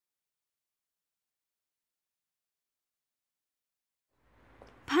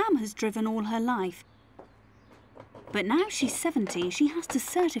Pam has driven all her life, but now she's 70, she has to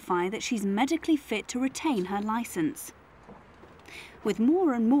certify that she's medically fit to retain her licence. With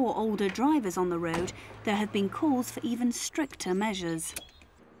more and more older drivers on the road, there have been calls for even stricter measures.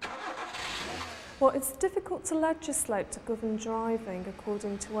 Well, it's difficult to legislate to govern driving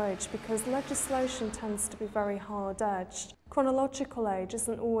according to age because legislation tends to be very hard-edged. Chronological age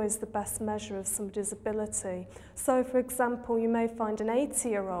isn't always the best measure of somebody's ability. So, for example, you may find an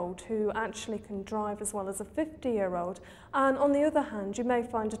 80-year-old who actually can drive as well as a 50-year-old, and on the other hand, you may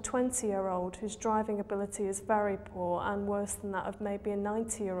find a 20-year-old whose driving ability is very poor and worse than that of maybe a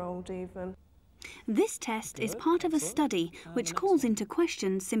 90-year-old even. This test is part of a study which calls into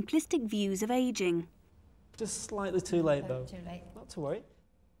question simplistic views of ageing. Just slightly too late though. Too late. Not to worry.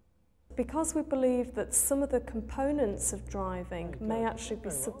 Because we believe that some of the components of driving may actually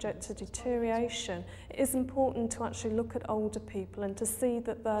be subject to deterioration, it is important to actually look at older people and to see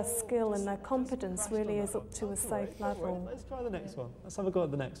that their skill and their competence really is up to a safe level. Let's try the next one. Let's have a go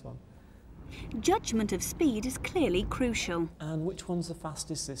at the next one. Judgment of speed is clearly crucial. And which one's the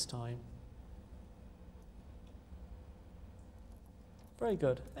fastest this time? Very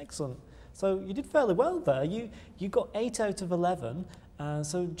good, excellent. So you did fairly well there. You got 8 out of 11,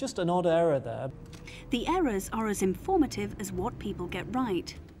 so just an odd error there. The errors are as informative as what people get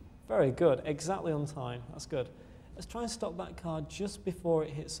right. Very good, exactly on time, that's good. Let's try and stop that car just before it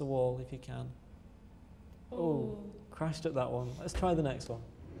hits the wall if you can. Oh, crashed at that one. Let's try the next one.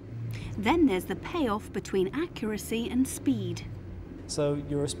 Then there's the payoff between accuracy and speed. So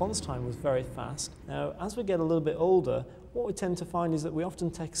your response time was very fast. Now, as we get a little bit older, what we tend to find is that we often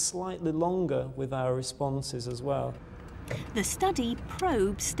take slightly longer with our responses as well. The study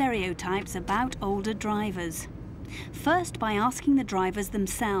probes stereotypes about older drivers. First by asking the drivers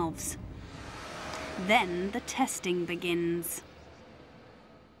themselves. Then the testing begins.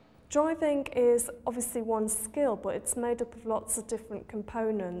 Driving is obviously one skill, but it's made up of lots of different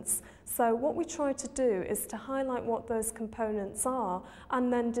components. So what we try to do is to highlight what those components are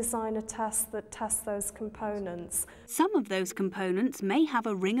and then design a test that tests those components. Some of those components may have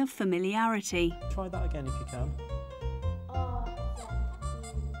a ring of familiarity. Try that again if you can.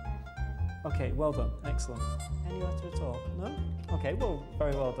 Okay, well done, excellent. Any letter at all? No? Okay, well,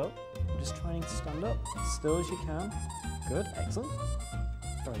 very well done. I'm just trying to stand up, still as you can. Good, excellent.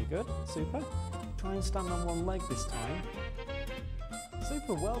 Very good, super. Try and stand on one leg this time.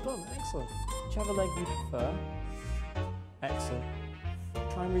 Super, well done, excellent. Whichever leg you prefer. Excellent.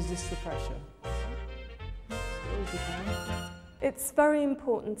 Try and resist the pressure. Still as you can. It's very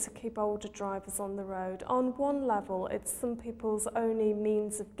important to keep older drivers on the road. On one level, it's some people's only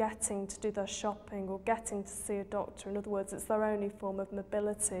means of getting to do their shopping or getting to see a doctor. In other words, it's their only form of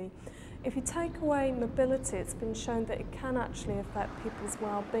mobility. If you take away mobility, it's been shown that it can actually affect people's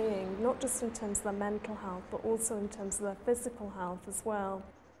well-being, not just in terms of their mental health, but also in terms of their physical health as well.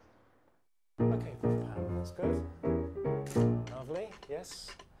 Okay, Pam, that's good. Lovely,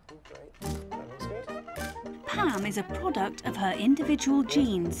 yes. Great, that looks good. Pam is a product of her individual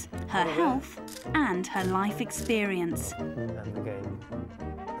genes, her health and her life experience. And again,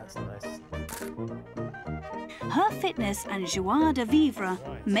 that's nice. Her fitness and joie de vivre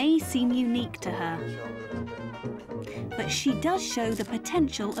may seem unique to her, but she does show the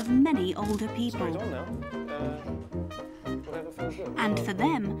potential of many older people. And for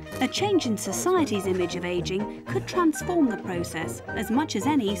them, a change in society's image of ageing could transform the process as much as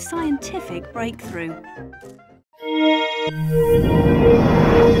any scientific breakthrough.